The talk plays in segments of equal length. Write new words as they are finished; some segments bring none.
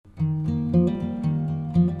Hello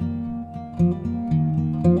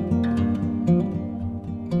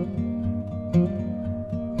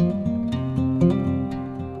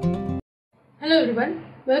everyone,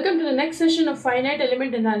 welcome to the next session of finite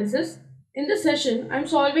element analysis. In this session, I am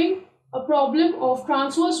solving a problem of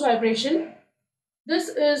transverse vibration. This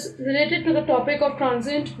is related to the topic of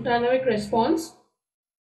transient dynamic response.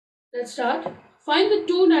 Let's start. Find the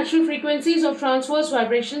two natural frequencies of transverse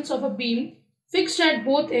vibrations of a beam fixed at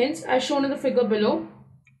both ends as shown in the figure below.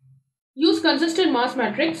 Use consistent mass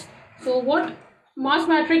matrix. So what mass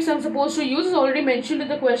matrix I am supposed to use is already mentioned in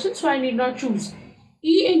the question, so I need not choose.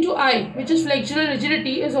 E into I, which is flexural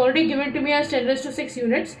rigidity, is already given to me as 10 raised to 6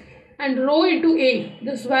 units, and rho into A,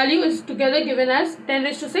 this value is together given as 10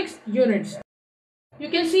 raised to 6 units. You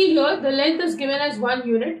can see here the length is given as 1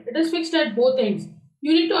 unit. It is fixed at both ends.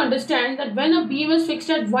 You need to understand that when a beam is fixed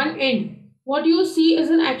at one end, what you see is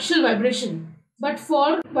an axial vibration. But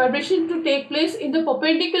for vibration to take place in the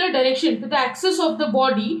perpendicular direction to the axis of the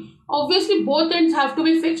body, obviously both ends have to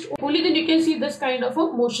be fixed. Only then you can see this kind of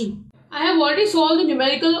a motion. I have already solved the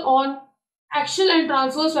numerical on axial and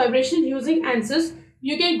transverse vibration using ANSYS.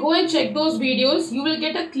 You can go and check those videos. You will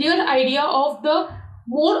get a clear idea of the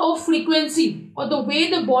mode of frequency or the way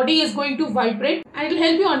the body is going to vibrate, and it will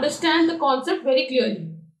help you understand the concept very clearly.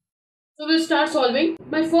 So we'll start solving.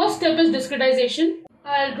 My first step is discretization.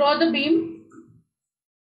 I'll draw the beam.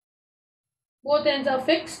 Both ends are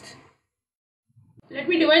fixed. Let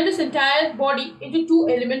me divide this entire body into two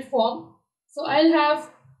element form. So I'll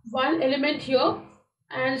have one element here,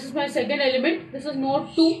 and this is my second element. This is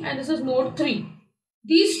node 2 and this is node 3.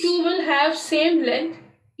 These two will have same length,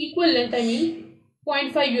 equal length,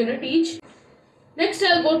 0.5 unit each. Next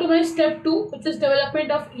I'll go to my step 2, which is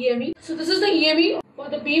development of E.M.E. So this is the E.M.E for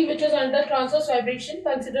the beam which is under transverse vibration,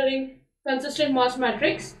 considering consistent mass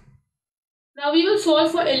matrix. Now we will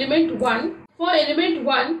solve for element 1. For element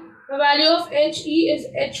 1, the value of He is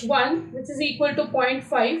H1, which is equal to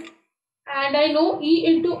 0.5. And I know E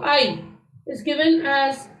into I is given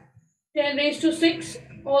as 10 raised to 6.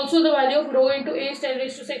 Also the value of rho into A is 10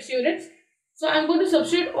 raised to 6 units. So I am going to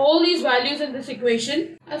substitute all these values in this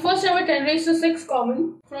equation. I first have a 10 raised to 6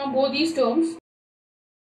 common from both these terms.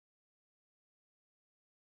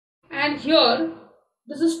 And here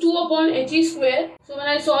this is 2 upon He square. So when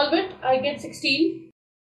I solve it, I get 16.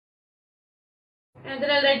 And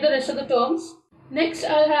then I'll write the rest of the terms. Next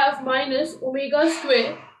I'll have minus omega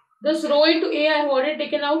square. This rho into A I have already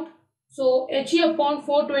taken out. So He upon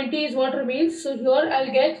 420 is what remains. So here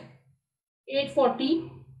I'll get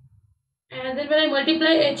 840. And then when I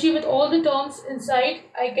multiply He with all the terms inside,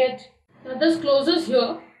 I get, now this closes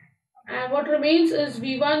here. And what remains is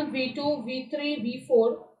V1, V2, V3,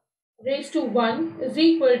 V4 raised to 1 is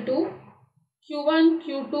equal to Q1,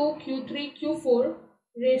 Q2, Q3, Q4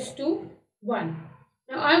 raised to 1.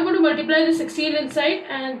 Now I am going to multiply the 16 inside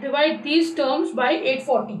and divide these terms by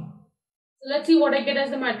 840. So let's see what I get as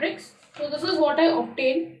the matrix. So this is what I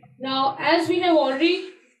obtained. Now as we have already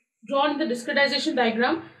drawn the discretization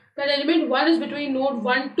diagram, that element 1 is between node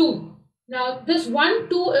 1, 2. Now this 1,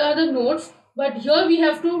 2 are the nodes, but here we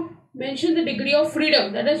have to mention the degree of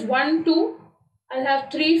freedom. That is 1, 2, I'll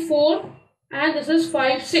have 3, 4 and this is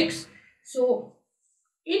 5, 6. So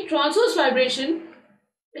in transverse vibration,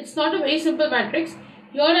 it's not a very simple matrix.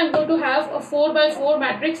 Here I am going to have a 4 by 4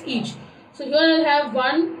 matrix each. So here I'll have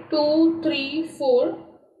 1, 2, 3, 4,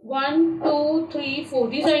 1, 2, 3, 4.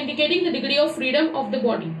 These are indicating the degree of freedom of the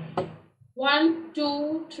body. 1,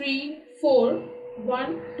 2, 3, 4,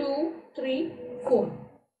 1, 2, 3, 4.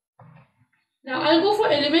 Now I'll go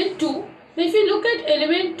for element 2. Now if you look at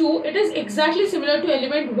element 2, it is exactly similar to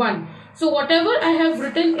element 1. So whatever I have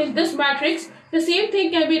written in this matrix, the same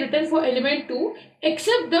thing can be written for element 2,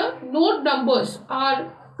 except the node numbers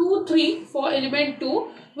are 2, 3 for element 2,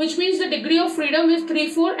 which means the degree of freedom is 3,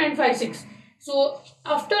 4 and 5, 6. So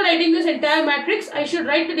after writing this entire matrix, I should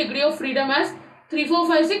write the degree of freedom as 3, 4,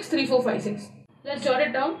 5, 6, 3, 4, 5, 6. Let's jot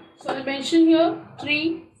it down. So I'll mention here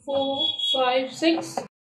 3, 4, 5, 6.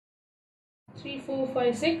 3, 4,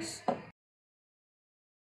 5, 6.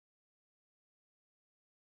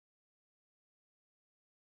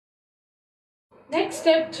 Next,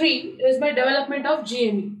 step 3 is my development of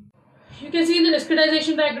GME. You can see in the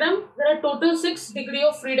discretization diagram, there are total 6 degree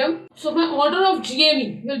of freedom. So my order of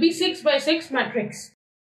GME will be 6 by 6 matrix.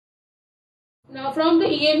 Now from the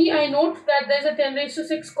E.M.E, I note that there is a 10 raised to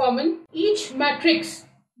 6 common. Each matrix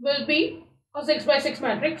will be a 6 by 6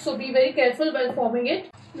 matrix. So be very careful while forming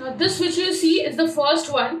it. Now this which you see is the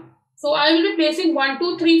first one. So I will be placing 1,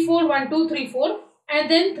 2, 3, 4, 1, 2, 3, 4. and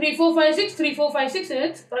then 3, 4, 5, 6, 3, 4, 5, 6 in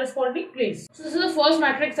its corresponding place. So this is the first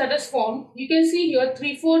matrix that is formed. You can see here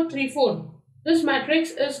 3, 4, 3, 4. This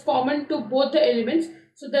matrix is common to both the elements.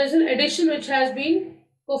 So there is an addition which has been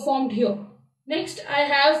performed here. Next, I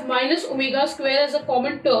have minus omega square as a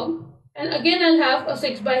common term, and again I'll have a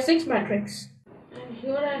 6 by 6 matrix. And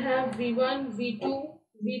here I have V1, V2,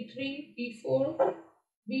 V3, V4,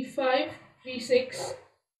 V5, V6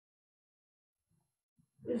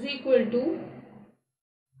 is equal to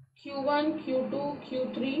Q1, Q2,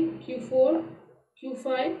 Q3, Q4, Q5,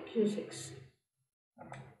 Q6.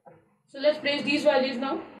 So let's place these values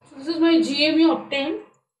now. So this is my GME obtained.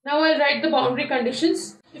 Now I'll write the boundary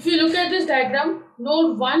conditions. If you look at this diagram,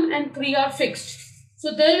 node 1 and 3 are fixed.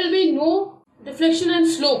 So there will be no deflection and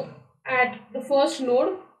slope at the first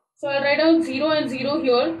node. So I'll write down 0 and 0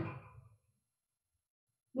 here.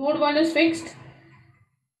 Node 1 is fixed.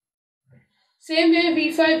 Same way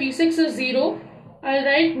V5, V6 is 0. I'll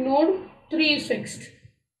write node 3 is fixed.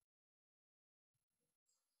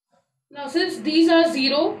 Now since these are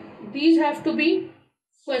 0, these have to be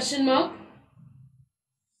question mark.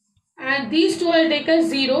 And these two I'll take as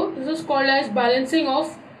 0. This is called as balancing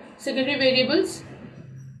of secondary variables.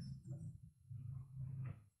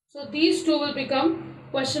 So these two will become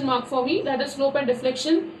question mark for me, that is slope and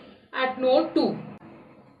deflection at node 2.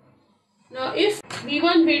 Now if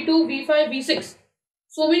V1, V2, V5, V6,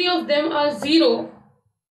 so many of them are 0,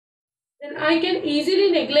 then I can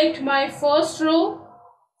easily neglect my first row,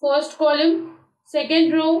 first column,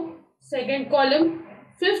 second row, second column,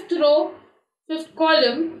 fifth row, fifth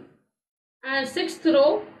column, and sixth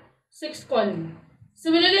row, sixth column.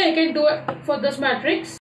 Similarly, I can do it for this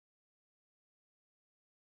matrix.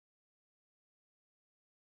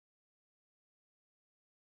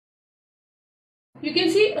 You can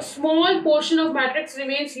see a small portion of matrix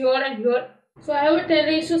remains here and here. So I have a 10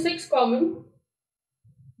 raised to 6 common,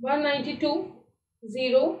 192,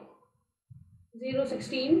 0, 0,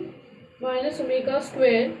 16, minus omega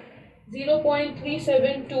square,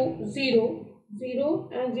 0.372, 0, 0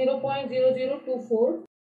 and 0.0024.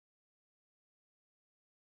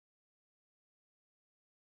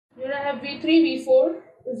 Here I have V3, V4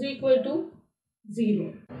 is equal to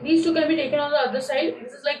 0. These two can be taken on the other side.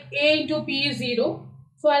 This is like A into P is 0.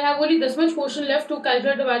 So I have only this much portion left to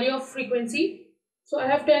calculate the value of frequency. So I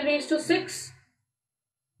have 10 raised to 6,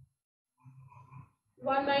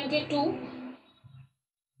 192,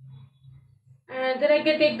 and then I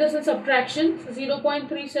can take this in subtraction. So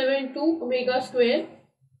 0.372 omega square.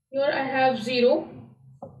 Here I have 0,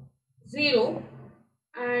 0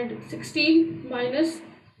 and 16 minus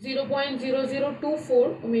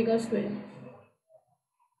 0.0024 omega square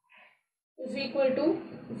is equal to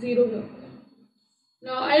 0 here.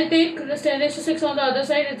 Now I'll take this 10 raised to 6 on the other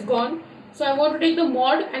side, it's gone. So I want to take the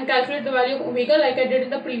mod and calculate the value of omega like I did in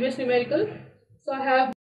the previous numerical. So I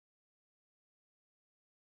have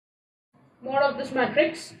mod of this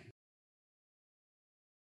matrix.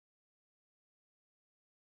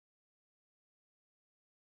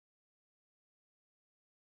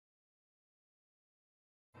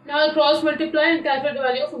 Now I'll cross multiply and calculate the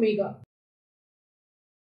value of omega.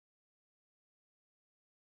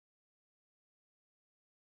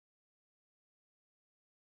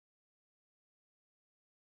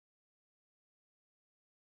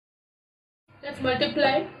 Let's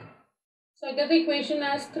multiply. So I get the equation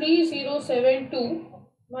as 3072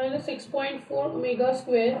 minus 6.4 omega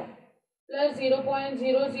square plus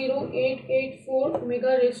 0.00884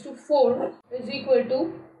 omega raised to 4 is equal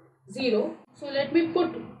to 0. So let me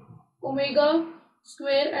put omega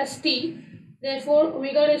square as t. Therefore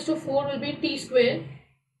omega raised to 4 will be t square.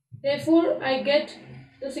 Therefore I get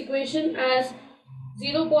this equation as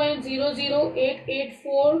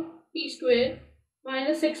 0.00884 t square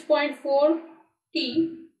minus 6.4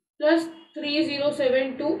 t plus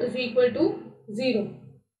 3072 is equal to 0.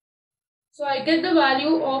 So I get the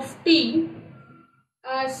value of t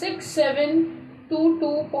as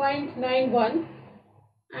 6722.91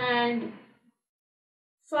 and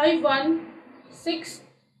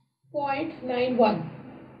 516.91.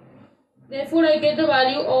 Therefore I get the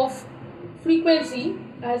value of frequency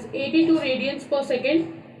as 82 radians per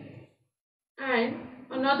second and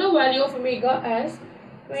another value of omega as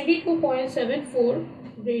 22.74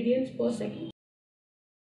 radians per second.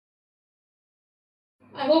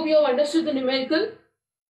 I hope you have understood the numerical.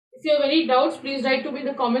 If you have any doubts, please write to me in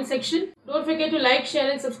the comment section. Don't forget to like, share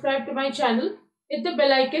and subscribe to my channel. Hit the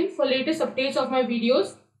bell icon for latest updates of my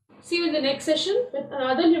videos. See you in the next session with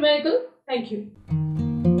another numerical. Thank you.